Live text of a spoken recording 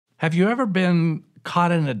Have you ever been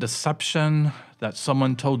caught in a deception that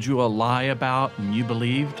someone told you a lie about and you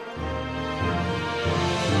believed?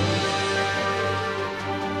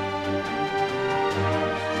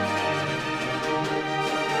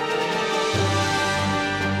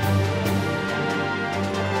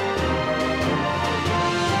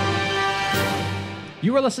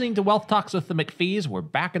 You are listening to Wealth Talks with the McPhees. We're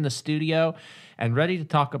back in the studio and ready to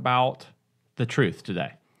talk about the truth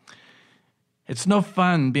today. It's no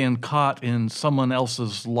fun being caught in someone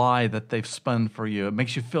else's lie that they've spun for you. It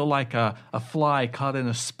makes you feel like a fly caught in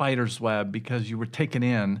a spider's web because you were taken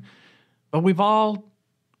in. But we've all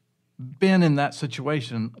been in that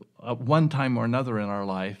situation at one time or another in our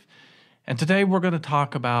life. And today we're going to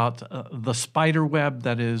talk about the spider web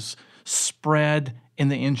that is spread in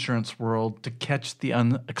the insurance world to catch the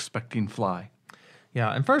unexpected fly. Yeah,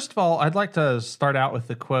 and first of all, I'd like to start out with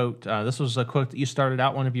the quote. This was a quote that you started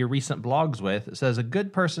out one of your recent blogs with. It says, "A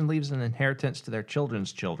good person leaves an inheritance to their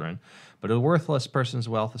children's children, but a worthless person's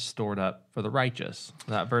wealth is stored up for the righteous."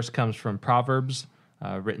 That verse comes from Proverbs,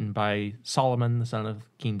 written by Solomon, the son of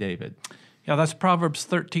King David. Yeah, that's Proverbs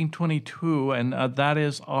 13:22, and that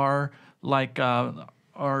is our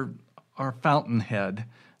fountainhead.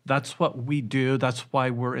 That's what we do. That's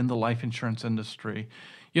why we're in the life insurance industry.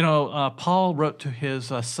 You know, Paul wrote to his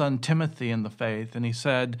son Timothy in the faith, and he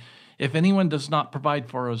said, if anyone does not provide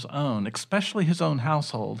for his own, especially his own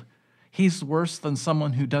household, he's worse than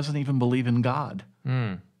someone who doesn't even believe in God.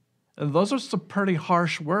 And those are some pretty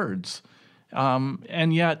harsh words.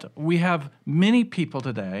 And yet we have many people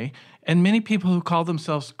today, and many people who call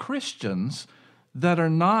themselves Christians, that are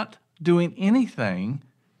not doing anything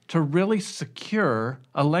to really secure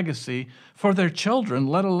a legacy for their children,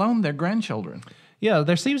 let alone their grandchildren. Yeah,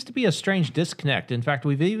 there seems to be a strange disconnect. In fact,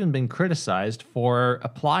 we've even been criticized for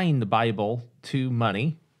applying the Bible to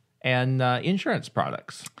money and insurance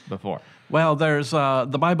products before. Well,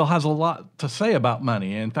 the Bible has a lot to say about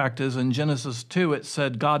money. In fact, as in Genesis 2, it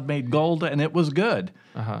said God made gold and it was good.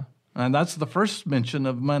 And that's the first mention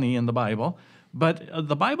of money in the Bible. But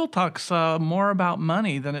the Bible talks more about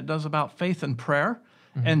money than it does about faith and prayer.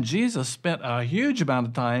 And Jesus spent a huge amount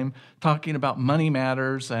of time talking about money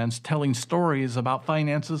matters and telling stories about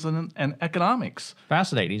finances and economics.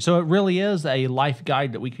 Fascinating. So it really is a life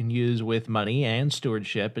guide that we can use with money and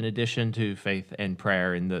stewardship in addition to faith and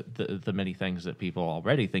prayer and the many things that people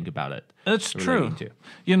already think about it. It's true.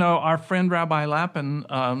 You know, our friend Rabbi Lappin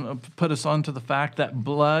put us on to the fact that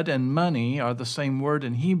blood and money are the same word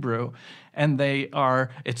in Hebrew, and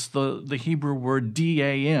it's the Hebrew word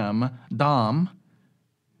D-A-M, dam,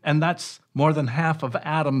 and that's more than half of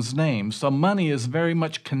Adam's name. So money is very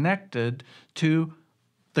much connected to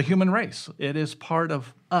the human race. It is part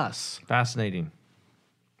of us. Fascinating.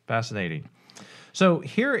 Fascinating. So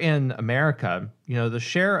here in America, you know, the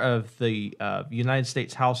share of the United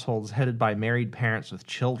States households headed by married parents with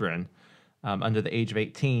children under the age of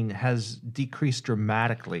 18 has decreased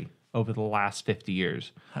dramatically over the last 50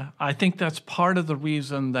 years. I think that's part of the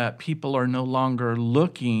reason that people are no longer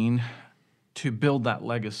looking to build that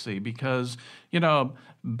legacy, because, you know,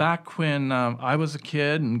 back when I was a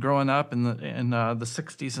kid and growing up in the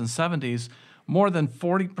 60s and 70s, more than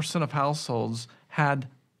 40% of households had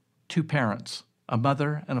two parents, a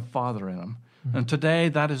mother and a father in them. And today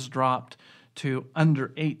that has dropped to under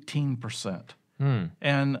 18%.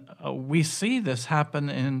 And we see this happen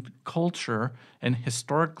in culture and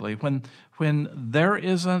historically. When there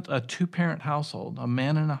isn't a two-parent household, a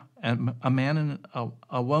man and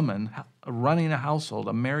a woman running a household,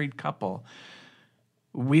 a married couple,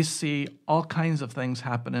 we see all kinds of things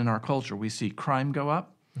happen in our culture. We see crime go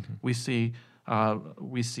up. We see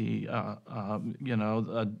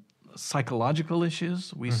psychological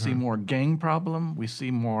issues. We see more gang problem. We see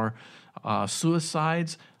more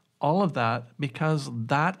suicides. All of that because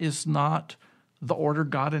that is not the order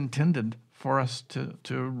God intended for us to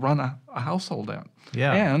run a household in.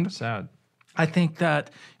 Yeah, and sad. I think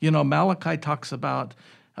that, you know, Malachi talks about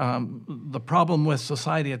the problem with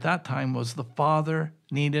society at that time was the father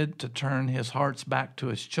needed to turn his hearts back to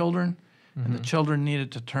his children, and the children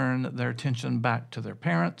needed to turn their attention back to their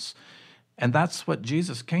parents. And that's what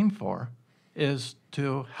Jesus came for, is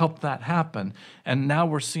to help that happen. And now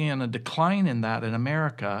we're seeing a decline in that in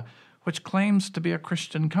America, which claims to be a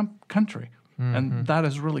Christian country. And that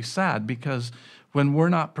is really sad, because when we're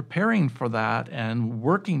not preparing for that and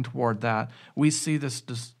working toward that, we see this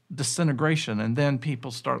disintegration, and then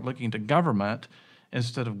people start looking to government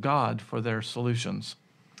instead of God for their solutions.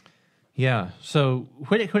 Yeah. So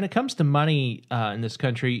when it comes to money in this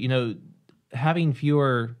country, you know, having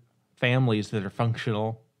fewer families that are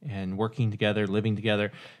functional and working together, living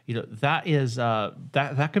together, that is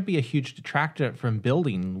that could be a huge detractor from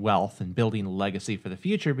building wealth and building a legacy for the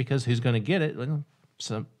future, because who's going to get it? Well,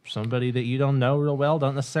 somebody that you don't know real well,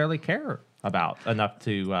 don't necessarily care about enough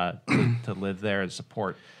to live there and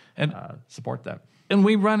support them. And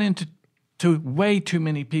we run into way too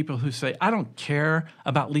many people who say, I don't care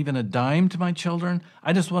about leaving a dime to my children.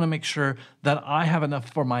 I just want to make sure that I have enough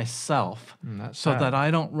for myself so that I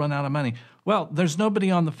don't run out of money. Well, there's nobody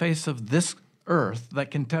on the face of this earth that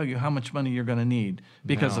can tell you how much money you're going to need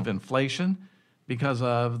because of inflation, because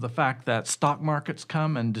of the fact that stock markets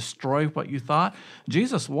come and destroy what you thought.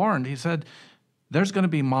 Jesus warned, he said, there's going to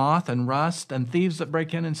be moth and rust and thieves that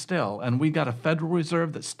break in and steal. And we got a Federal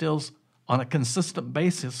Reserve that steals on a consistent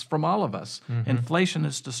basis from all of us. Inflation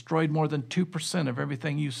has destroyed more than 2% of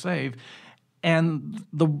everything you save. And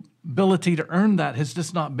the ability to earn that has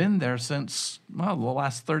just not been there since, well, the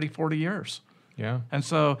last 30, 40 years. Yeah. And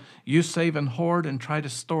so you save and hoard and try to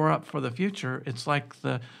store up for the future. It's like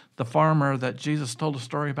the farmer that Jesus told a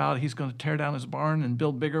story about. He's going to tear down his barn and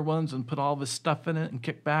build bigger ones and put all of his stuff in it and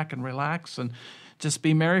kick back and relax and just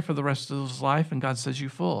be merry for the rest of his life. And God says, you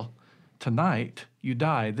fool, tonight you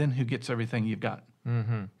die, then who gets everything you've got?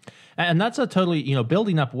 And that's a totally,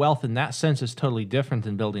 building up wealth in that sense is totally different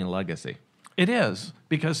than building a legacy. It is,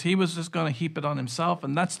 because he was just going to heap it on himself,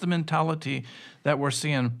 and that's the mentality that we're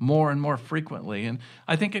seeing more and more frequently. And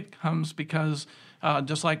I think it comes because,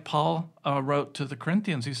 just like Paul wrote to the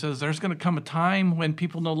Corinthians, he says there's going to come a time when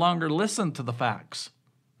people no longer listen to the facts.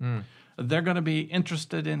 They're going to be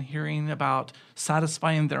interested in hearing about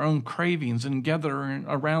satisfying their own cravings and gathering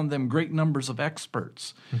around them great numbers of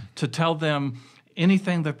experts to tell them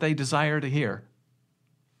anything that they desire to hear.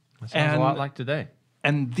 That sounds a lot like today.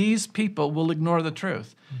 And these people will ignore the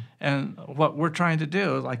truth. And what we're trying to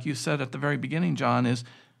do, like you said at the very beginning, John, is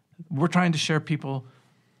we're trying to share people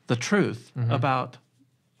the truth about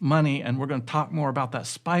money, and we're going to talk more about that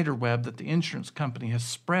spider web that the insurance company has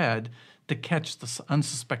spread to catch the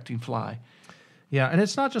unsuspecting fly. Yeah, and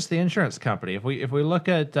it's not just the insurance company. If we look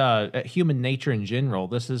at human nature in general,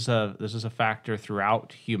 this is a factor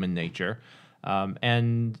throughout human nature,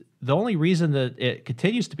 and the only reason that it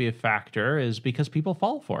continues to be a factor is because people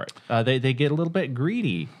fall for it. They get a little bit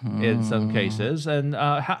greedy in some cases. And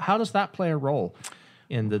how does that play a role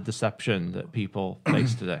in the deception that people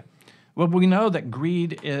face today? Well, we know that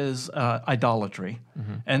greed is idolatry.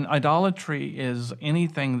 And idolatry is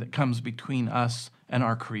anything that comes between us and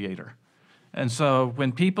our Creator. And so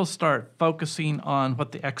when people start focusing on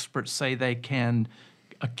what the experts say they can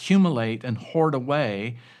accumulate and hoard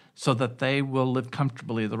away so that they will live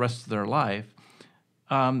comfortably the rest of their life,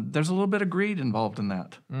 there's a little bit of greed involved in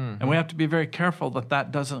that. And we have to be very careful that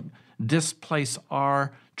that doesn't displace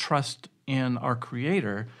our trust in our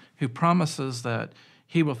Creator, who promises that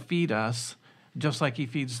He will feed us just like He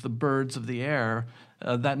feeds the birds of the air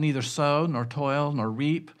that neither sow nor toil nor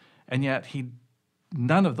reap, and yet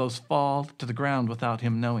none of those fall to the ground without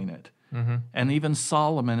Him knowing it. And even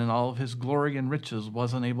Solomon in all of his glory and riches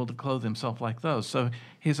wasn't able to clothe himself like those. So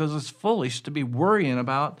he says it's foolish to be worrying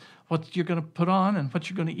about what you're going to put on and what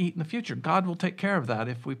you're going to eat in the future. God will take care of that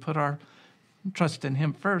if we put our trust in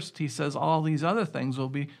Him first. He says all these other things will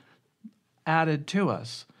be added to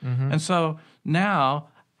us. And so now,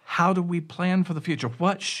 how do we plan for the future?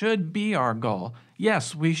 What should be our goal?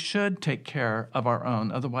 Yes, we should take care of our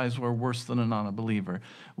own. Otherwise, we're worse than a non-believer.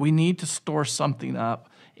 We need to store something up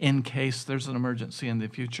in case there's an emergency in the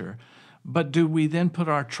future. But do we then put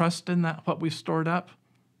our trust in that, what we've stored up?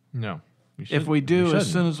 No. If we do,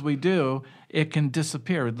 as soon as we do, it can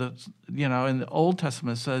disappear. In the Old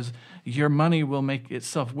Testament it says, your money will make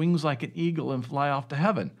itself wings like an eagle and fly off to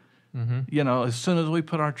heaven. As soon as we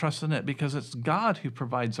put our trust in it, because it's God who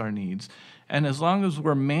provides our needs. And as long as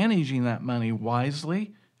we're managing that money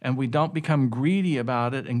wisely and we don't become greedy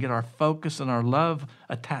about it and get our focus and our love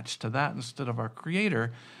attached to that instead of our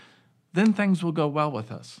Creator, then things will go well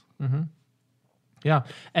with us. Yeah,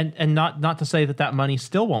 and not to say that money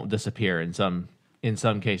still won't disappear in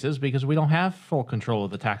some cases, because we don't have full control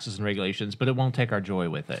of the taxes and regulations, but it won't take our joy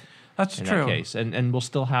with it. That's in true. That case, and we'll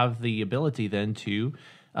still have the ability then to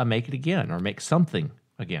make it again or make something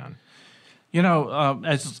again.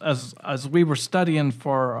 As we were studying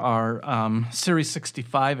for our Series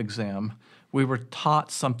 65 exam, we were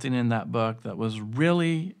taught something in that book that was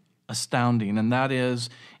really astounding, and that is,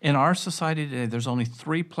 in our society today, there's only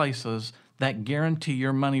 3 places that guarantee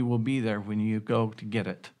your money will be there when you go to get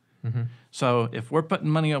it. So if we're putting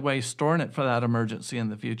money away, storing it for that emergency in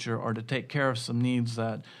the future, or to take care of some needs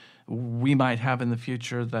that we might have in the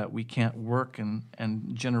future that we can't work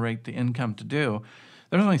and generate the income to do,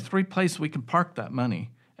 there's only 3 places we can park that money.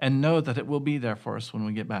 and know that it will be there for us when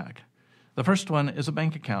we get back. The first one is a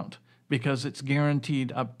bank account because it's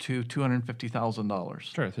guaranteed up to $250,000.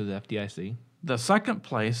 Sure, through the FDIC. The second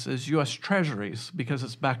place is U.S. Treasuries because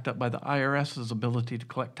it's backed up by the IRS's ability to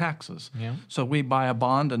collect taxes. Yeah. So we buy a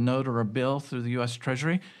bond, a note, or a bill through the U.S.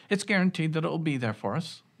 Treasury. It's guaranteed that it will be there for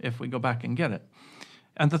us if we go back and get it.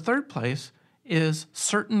 And the third place is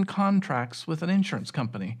certain contracts with an insurance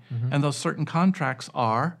company. And those certain contracts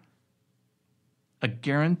are a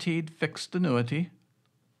guaranteed fixed annuity,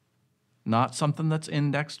 not something that's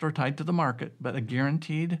indexed or tied to the market, but a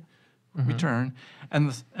guaranteed return.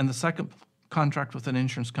 And the second contract with an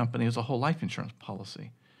insurance company is a whole life insurance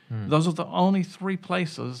policy. Those are the only three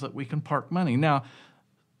places that we can park money. Now,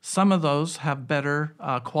 some of those have better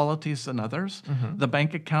qualities than others. The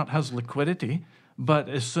bank account has liquidity, but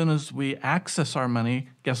as soon as we access our money,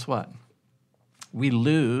 guess what? We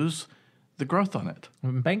lose the growth on it.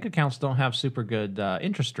 Bank accounts don't have super good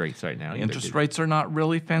interest rates right now. Interest rates are not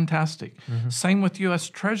really fantastic. Same with U.S.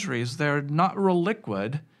 Treasuries. They're not real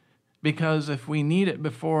liquid because if we need it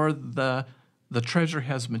before the treasury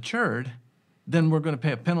has matured, then we're going to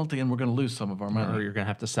pay a penalty and we're going to lose some of our money. Or you're going to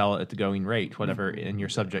have to sell it at the going rate, whatever, and you're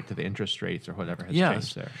subject to the interest rates or whatever has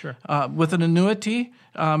changed there. Sure. With an annuity,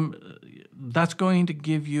 that's going to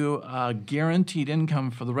give you a guaranteed income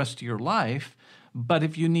for the rest of your life. But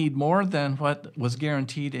if you need more than what was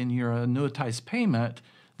guaranteed in your annuitized payment,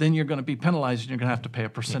 then you're going to be penalized and you're going to have to pay a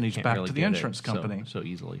percentage back to the insurance company. So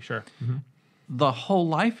easily, sure. The whole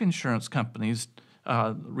life insurance company's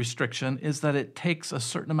restriction is that it takes a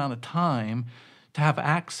certain amount of time to have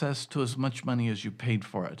access to as much money as you paid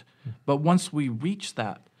for it. But once we reach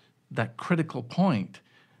that critical point,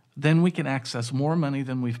 then we can access more money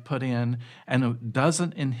than we've put in, and it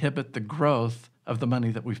doesn't inhibit the growth of the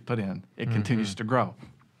money that we've put in. It continues to grow.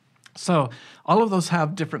 So all of those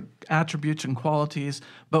have different attributes and qualities,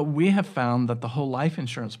 but we have found that the whole life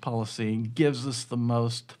insurance policy gives us the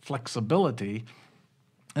most flexibility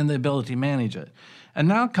and the ability to manage it. And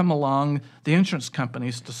now come along the insurance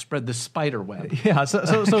companies to spread the spider web. Yeah,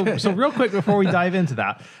 so real quick before we dive into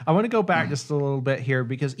that, I want to go back just a little bit here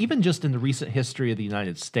because even just in the recent history of the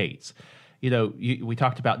United States, we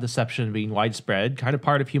talked about deception being widespread, kind of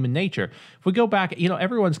part of human nature. If we go back,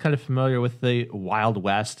 everyone's kind of familiar with the Wild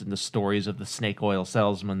West and the stories of the snake oil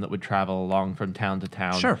salesman that would travel along from town to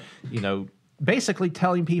town. Sure. Basically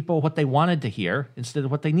telling people what they wanted to hear instead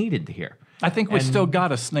of what they needed to hear. I think we still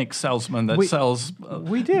got a snake salesman that sells.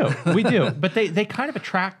 We do. But they kind of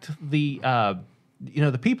attract the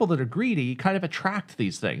people that are greedy kind of attract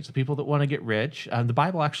these things, the people that want to get rich. The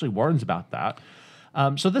Bible actually warns about that.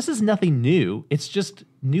 So this is nothing new. It's just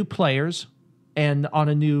new players and on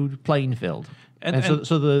a new playing field. So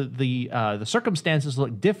the circumstances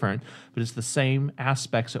look different, but it's the same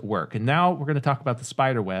aspects at work. And now we're going to talk about the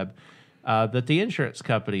spider web that the insurance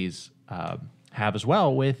companies have as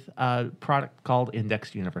well with a product called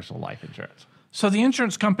indexed universal life insurance. So the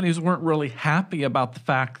insurance companies weren't really happy about the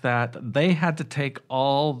fact that they had to take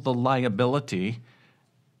all the liability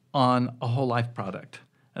on a whole life product.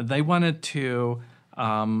 They wanted to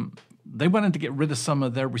get rid of some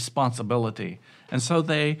of their responsibility, and so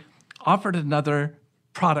they offered another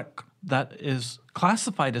product that is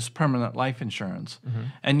classified as permanent life insurance,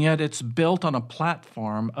 and yet it's built on a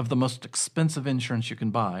platform of the most expensive insurance you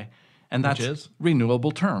can buy, and that's Which is?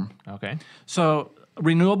 renewable term. Okay. So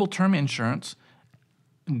renewable term insurance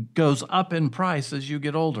goes up in price as you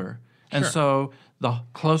get older. And so the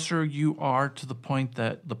closer you are to the point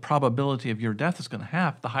that the probability of your death is going to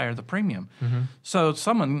happen, the higher the premium. So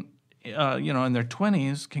someone, in their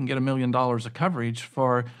 20s can get $1 million of coverage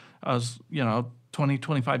for, $20,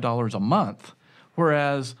 $25 a month,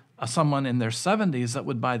 whereas someone in their 70s that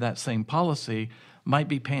would buy that same policy might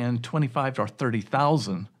be paying $25,000 or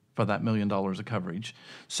 $30,000 for that $1 million of coverage.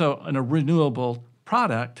 So in a renewable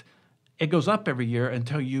product, it goes up every year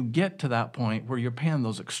until you get to that point where you're paying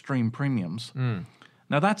those extreme premiums.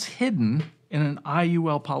 Now, that's hidden in an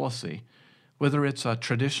IUL policy, whether it's a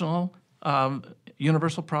traditional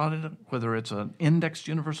universal product, whether it's an indexed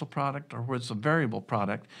universal product, or whether it's a variable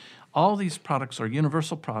product. All these products are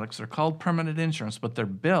universal products. They're called permanent insurance, but they're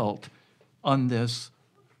built on this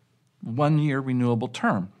one-year renewable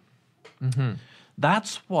term.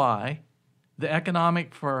 That's why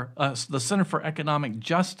the Center for Economic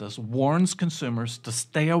Justice warns consumers to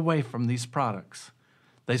stay away from these products.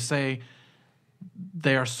 They say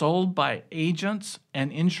they are sold by agents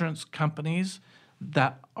and insurance companies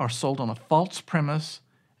that are sold on a false premise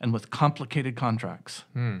and with complicated contracts.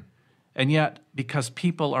 And yet, because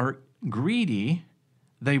people are greedy,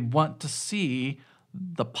 they want to see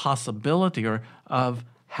the possibility of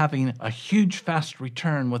having a huge fast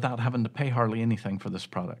return without having to pay hardly anything for this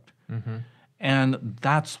product. And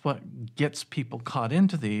that's what gets people caught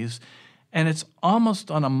into these. And it's almost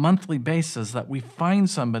on a monthly basis that we find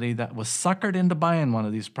somebody that was suckered into buying one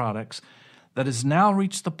of these products that has now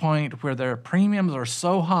reached the point where their premiums are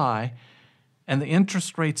so high and the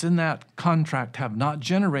interest rates in that contract have not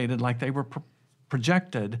generated like they were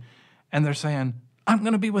projected. And they're saying, I'm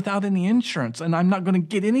going to be without any insurance and I'm not going to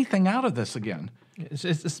get anything out of this again.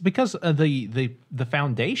 It's because the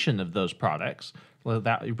foundation of those products, well,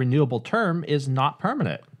 that renewable term is not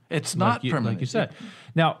permanent. It's not permanent. Like you said.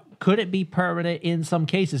 Now, could it be permanent in some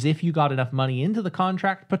cases if you got enough money into the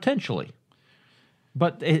contract? Potentially.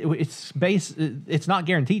 But it's not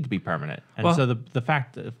guaranteed to be permanent. And so the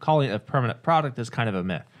fact of calling it a permanent product is kind of a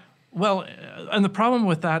myth. Well, and the problem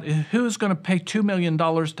with that is who's going to pay $2 million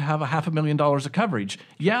to have $500,000 of coverage?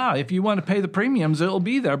 Yeah, if you want to pay the premiums, it'll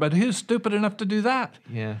be there, but who's stupid enough to do that?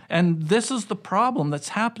 Yeah. And this is the problem that's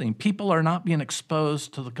happening. People are not being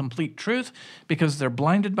exposed to the complete truth because they're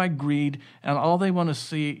blinded by greed, and all they want to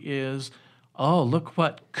see is, oh, look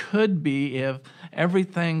what could be if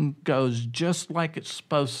everything goes just like it's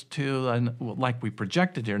supposed to, and like we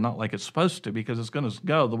projected here, not like it's supposed to, because it's going to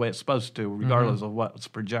go the way it's supposed to, regardless of what's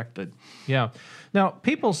projected. Yeah. Now,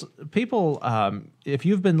 people, if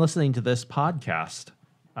you've been listening to this podcast,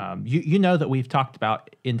 you know that we've talked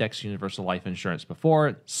about index universal life insurance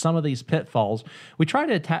before. Some of these pitfalls, we try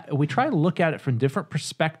to look at it from different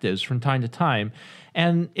perspectives from time to time.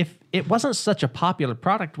 And if it wasn't such a popular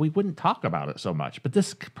product, we wouldn't talk about it so much. But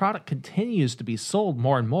this product continues to be sold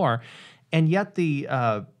more and more, and yet the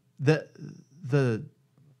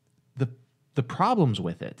problems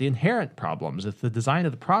with it, the inherent problems with the design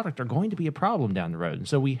of the product, are going to be a problem down the road. And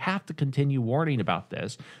so we have to continue warning about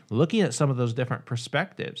this, looking at some of those different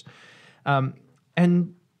perspectives.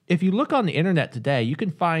 And if you look on the internet today, you can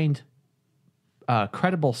find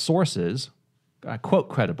credible sources. Quote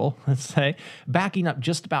credible, let's say, backing up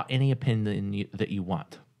just about any opinion that you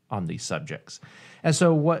want on these subjects. And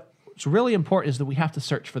so what's really important is that we have to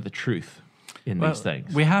search for the truth in these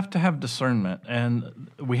things. We have to have discernment, and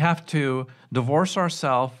we have to divorce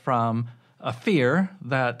ourselves from a fear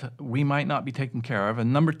that we might not be taken care of,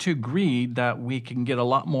 and number two, greed that we can get a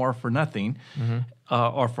lot more for nothing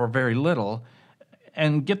or for very little,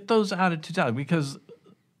 and get those attitudes out, because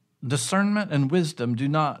discernment and wisdom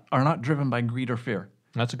are not driven by greed or fear.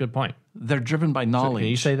 That's a good point. They're driven by knowledge. So can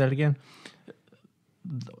you say that again?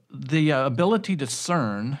 The ability to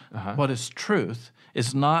discern what is truth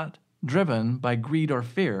is not driven by greed or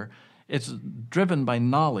fear. It's driven by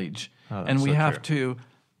knowledge. And we have to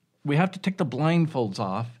take the blindfolds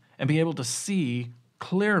off and be able to see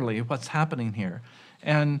clearly what's happening here.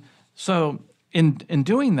 And so in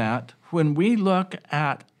doing that, when we look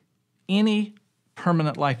at any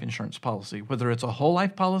permanent life insurance policy, whether it's a whole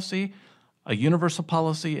life policy, a universal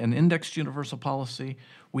policy, an indexed universal policy,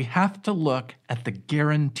 we have to look at the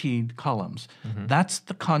guaranteed columns. That's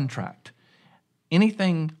the contract.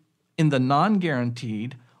 Anything in the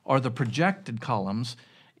non-guaranteed or the projected columns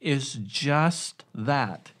is just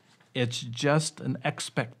that. It's just an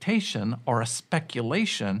expectation or a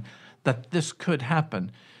speculation that this could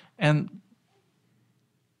happen. And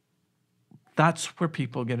that's where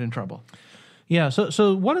people get in trouble. Yeah,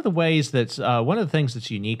 so one of the ways that's one of the things that's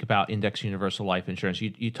unique about index universal life insurance,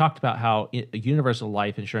 you talked about how universal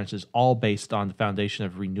life insurance is all based on the foundation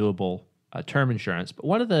of renewable term insurance. But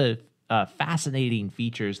one of the fascinating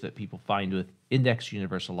features that people find with index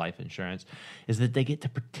universal life insurance is that they get to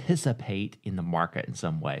participate in the market in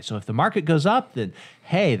some way. So if the market goes up, then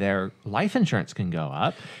hey, their life insurance can go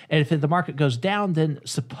up. And if the market goes down, then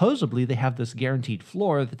supposedly they have this guaranteed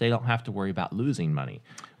floor that they don't have to worry about losing money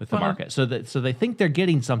with the market. So they think they're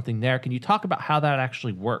getting something there. Can you talk about how that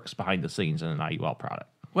actually works behind the scenes in an IUL product?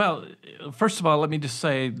 Well, first of all, let me just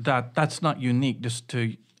say that that's not unique just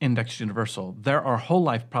to index universal. There are whole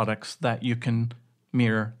life products that you can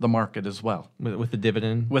mirror the market as well. With the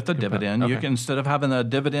dividend? With the dividend. Okay. You can, instead of having a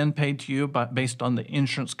dividend paid to you based on the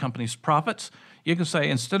insurance company's profits, you can say,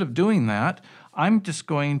 instead of doing that, I'm just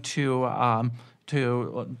going to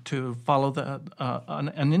follow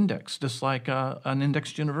an index, just like an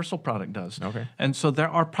indexed universal product does. Okay. And so there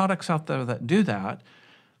are products out there that do that.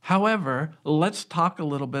 However, let's talk a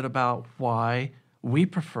little bit about why we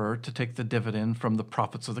prefer to take the dividend from the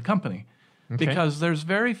profits of the company. Okay. Because there's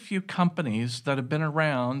very few companies that have been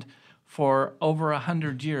around for over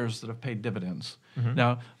 100 years that have paid dividends.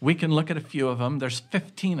 Now, we can look at a few of them. There's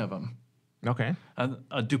 15 of them. Okay.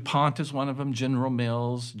 DuPont is one of them, General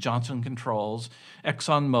Mills, Johnson Controls,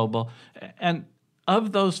 ExxonMobil. And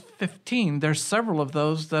of those 15, there's several of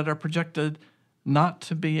those that are projected not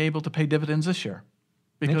to be able to pay dividends this year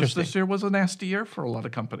because this year was a nasty year for a lot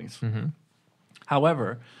of companies.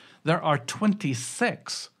 However, there are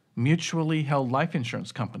 26 mutually held life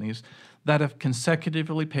insurance companies that have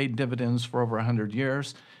consecutively paid dividends for over 100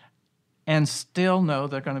 years and still know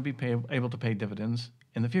they're going to be able to pay dividends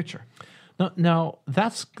in the future. Now,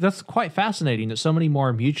 that's quite fascinating that so many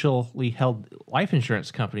more mutually held life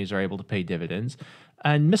insurance companies are able to pay dividends.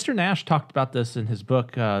 And Mr. Nash talked about this in his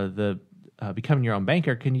book, Becoming Your Own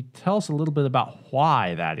Banker. Can you tell us a little bit about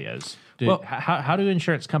why that is? How do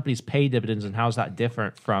insurance companies pay dividends, and how is that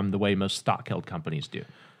different from the way most stock-held companies do?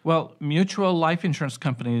 Well, mutual life insurance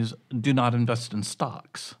companies do not invest in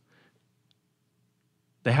stocks.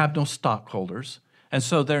 They have no stockholders, and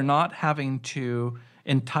so they're not having to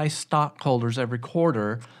entice stockholders every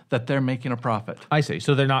quarter that they're making a profit. I see.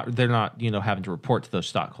 So they're not having to report to those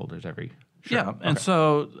stockholders every. Sure. Yeah, and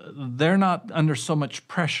so they're not under so much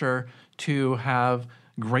pressure to have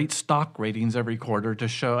great stock ratings every quarter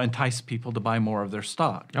to entice people to buy more of their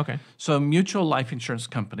stock. Okay. So mutual life insurance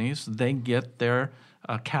companies, they get their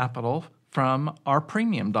capital from our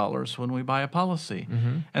premium dollars when we buy a policy.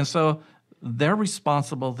 And so they're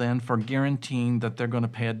responsible then for guaranteeing that they're going to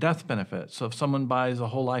pay a death benefit. So if someone buys a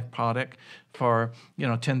whole life product for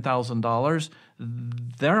 $10,000,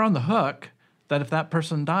 they're on the hook that if that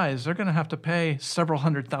person dies, they're going to have to pay several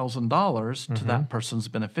 $100,000 to that person's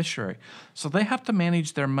beneficiary. So they have to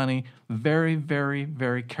manage their money very, very,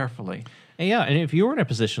 very carefully. Yeah, and if you were in a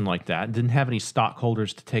position like that and didn't have any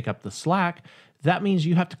stockholders to take up the slack, that means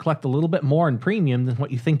you have to collect a little bit more in premium than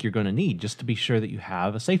what you think you're going to need just to be sure that you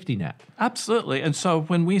have a safety net. Absolutely. And so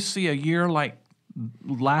when we see a year like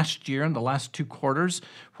last year in the last 2 quarters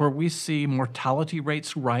where we see mortality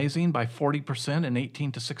rates rising by 40% in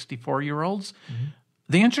 18 to 64-year-olds,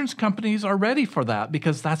 the insurance companies are ready for that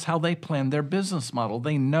because that's how they plan their business model.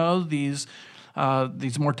 They know these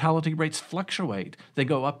mortality rates fluctuate. They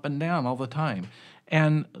go up and down all the time.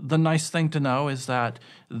 And the nice thing to know is that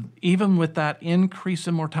even with that increase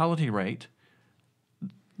in mortality rate,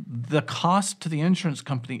 the cost to the insurance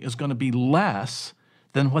company is going to be less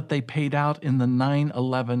than what they paid out in the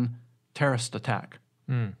 9/11 terrorist attack.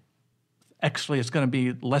 Actually, it's going to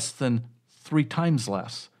be less than 3 times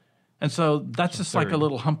less. And so that's just like a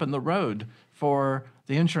little hump in the road for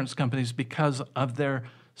the insurance companies because of their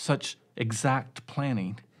such exact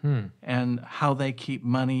planning and how they keep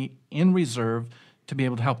money in reserve to be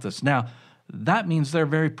able to help this. Now, that means they're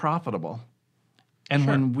very profitable. And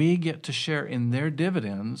when we get to share in their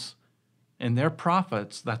dividends, in their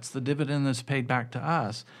profits, that's the dividend that's paid back to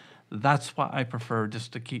us. That's why I prefer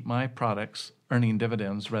just to keep my products earning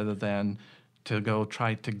dividends rather than to go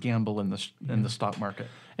try to gamble in the stock market.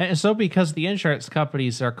 And so because the insurance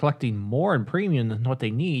companies are collecting more in premium than what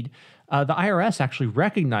they need, the IRS actually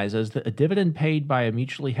recognizes that a dividend paid by a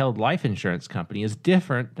mutually held life insurance company is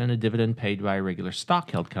different than a dividend paid by a regular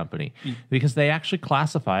stock-held company because they actually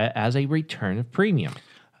classify it as a return of premium.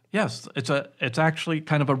 Yes, it's actually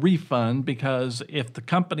kind of a refund because if the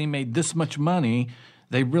company made this much money,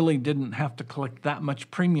 they really didn't have to collect that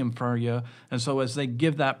much premium for you. And so as they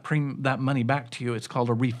give that money back to you, it's called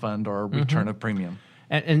a refund or a return of premium.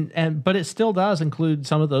 But it still does include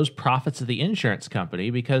some of those profits of the insurance company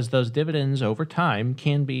because those dividends over time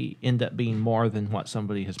can end up being more than what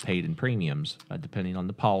somebody has paid in premiums, depending on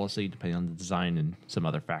the policy, depending on the design, and some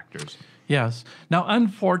other factors. Yes. Now,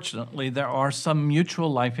 unfortunately, there are some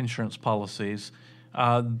mutual life insurance policies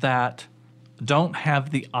that don't have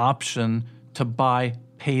the option to buy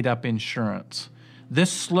paid-up insurance.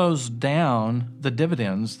 This slows down the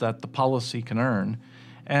dividends that the policy can earn.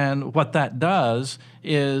 And what that does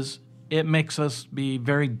is it makes us be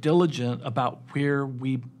very diligent about where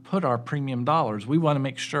we put our premium dollars. We want to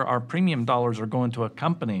make sure our premium dollars are going to a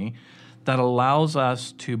company that allows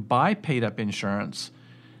us to buy paid-up insurance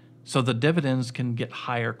so the dividends can get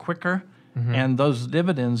higher quicker, and those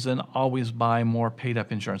dividends then always buy more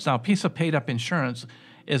paid-up insurance. Now, a piece of paid-up insurance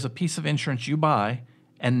is a piece of insurance you buy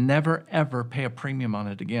and never, ever pay a premium on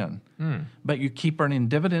it again. But you keep earning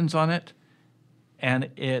dividends on it,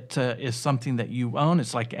 and it is something that you own.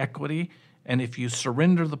 It's like equity, and if you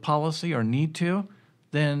surrender the policy or need to,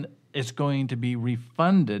 then it's going to be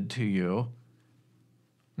refunded to you,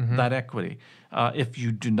 that equity. If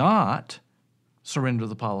you do not surrender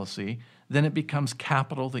the policy, then it becomes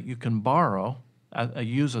capital that you can borrow,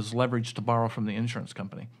 use as leverage to borrow from the insurance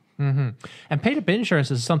company. And paid-up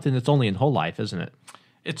insurance is something that's only in whole life, isn't it?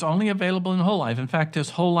 It's only available in whole life. In fact,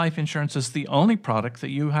 this whole life insurance is the only product that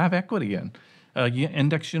you have equity in.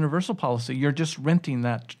 Index universal policy, you're just renting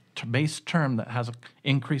that base term that has an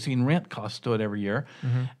increasing rent cost to it every year,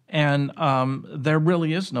 and there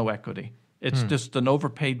really is no equity. It's just an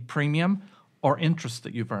overpaid premium or interest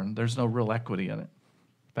that you've earned. There's no real equity in it.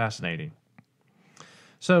 Fascinating.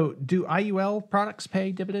 So do IUL products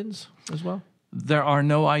pay dividends as well? There are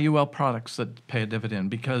no IUL products that pay a dividend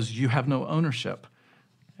because you have no ownership.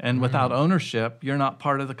 And without ownership, you're not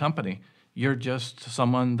part of the company. You're just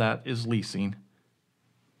someone that is leasing.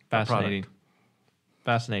 Fascinating.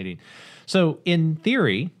 Fascinating. So in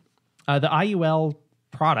theory, the IUL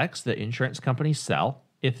products that insurance companies sell,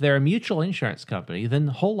 if they're a mutual insurance company, then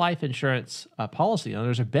whole life insurance policy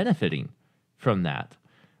owners are benefiting from that.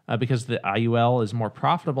 Because the IUL is more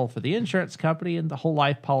profitable for the insurance company, and the whole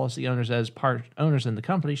life policy owners as part owners in the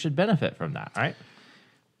company should benefit from that, right?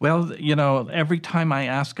 Well, you know, every time I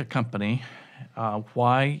ask a company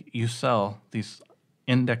why you sell these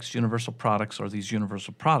indexed universal products or these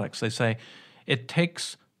universal products, they say it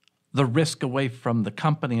takes the risk away from the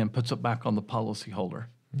company and puts it back on the policyholder.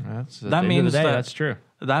 That means that's true.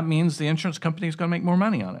 That means the insurance company is going to make more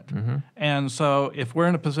money on it. And so if we're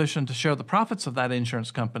in a position to share the profits of that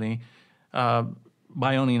insurance company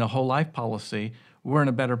by owning a whole life policy, we're in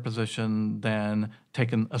a better position than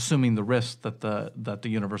assuming the risk that the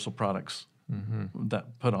universal products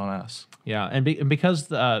that put on us. Yeah, and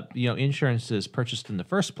because insurance is purchased in the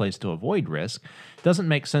first place to avoid risk, it doesn't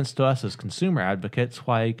make sense to us as consumer advocates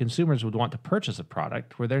why consumers would want to purchase a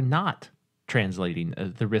product where they're not translating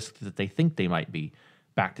the risk that they think they might be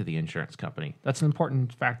back to the insurance company. That's an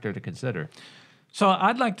important factor to consider. So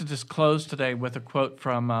I'd like to just close today with a quote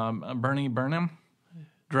from Bernie Burnham,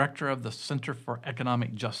 director of the Center for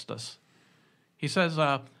Economic Justice. He says,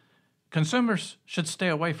 consumers should stay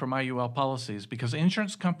away from IUL policies because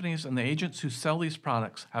insurance companies and the agents who sell these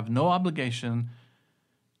products have no obligation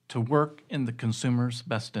to work in the consumer's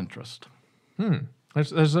best interest.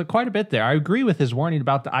 There's quite a bit there. I agree with his warning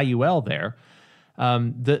about the IUL there.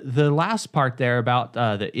 The last part there about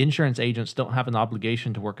the insurance agents don't have an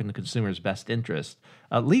obligation to work in the consumer's best interest.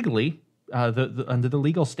 Legally, under the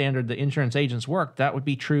legal standard the insurance agents work, that would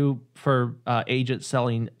be true for agents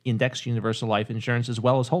selling indexed universal life insurance as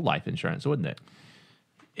well as whole life insurance, wouldn't it?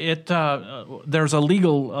 There's a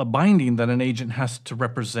legal binding that an agent has to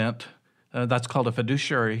represent. That's called a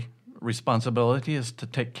fiduciary responsibility, is to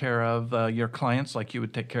take care of your clients like you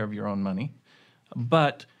would take care of your own money.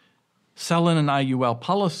 But selling an IUL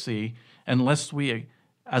policy, unless we,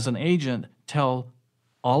 as an agent, tell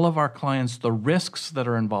all of our clients the risks that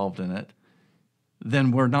are involved in it,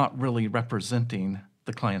 then we're not really representing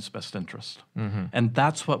the client's best interest. And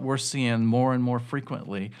that's what we're seeing more and more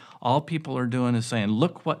frequently. All people are doing is saying,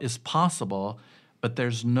 look what is possible, but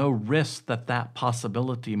there's no risk that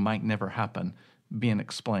possibility might never happen being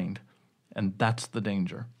explained. And that's the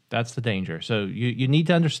danger. That's the danger. So you need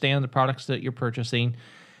to understand the products that you're purchasing,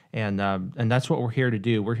 and that's what we're here to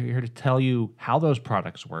do. We're here to tell you how those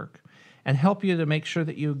products work and help you to make sure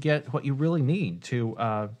that you get what you really need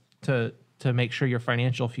to make sure your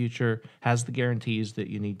financial future has the guarantees that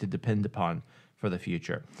you need to depend upon for the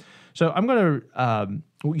future. So I'm going to,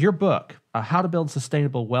 your book, How to Build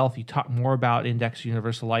Sustainable Wealth, you talk more about indexed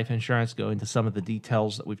universal life insurance, go into some of the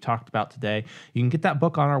details that we've talked about today. You can get that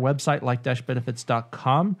book on our website,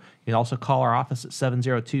 life-benefits.com. You can also call our office at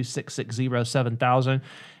 702-660-7000.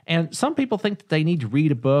 And some people think that they need to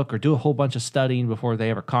read a book or do a whole bunch of studying before they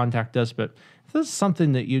ever contact us. But if this is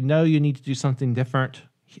something that you need to do something different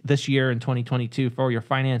this year in 2022 for your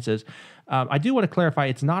finances, I do want to clarify,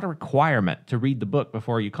 it's not a requirement to read the book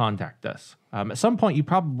before you contact us. At some point, you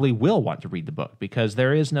probably will want to read the book because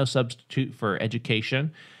there is no substitute for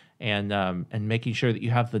education and making sure that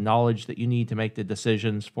you have the knowledge that you need to make the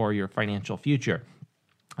decisions for your financial future.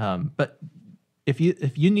 But if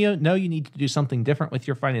you know you need to do something different with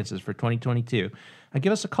your finances for 2022,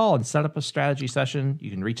 give us a call and set up a strategy session.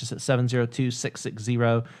 You can reach us at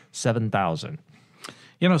 702-660-7000.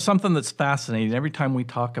 You know, something that's fascinating, every time we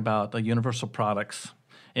talk about universal products,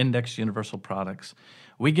 indexed universal products,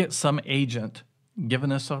 we get some agent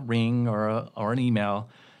giving us a ring or an email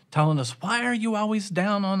telling us, why are you always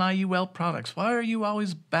down on IUL products? Why are you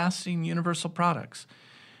always bashing universal products?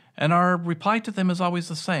 And our reply to them is always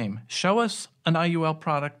the same. Show us an IUL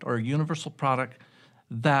product or a universal product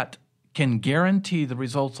that can guarantee the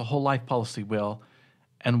results a whole life policy will,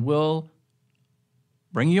 and we'll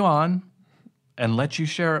bring you on and let you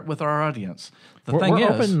share it with our audience.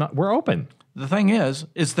 We're open. The thing is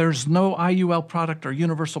there's no IUL product or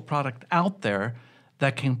universal product out there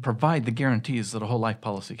that can provide the guarantees that a whole life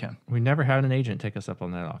policy can. We never had an agent take us up on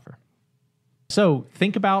that offer. So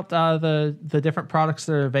think about the different products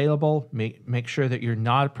that are available. Make sure that you're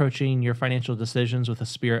not approaching your financial decisions with a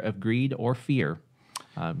spirit of greed or fear.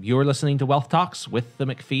 You're listening to Wealth Talks with the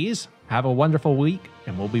McPhees. Have a wonderful week,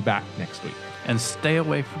 and we'll be back next week. And stay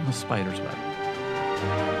away from the spider's web.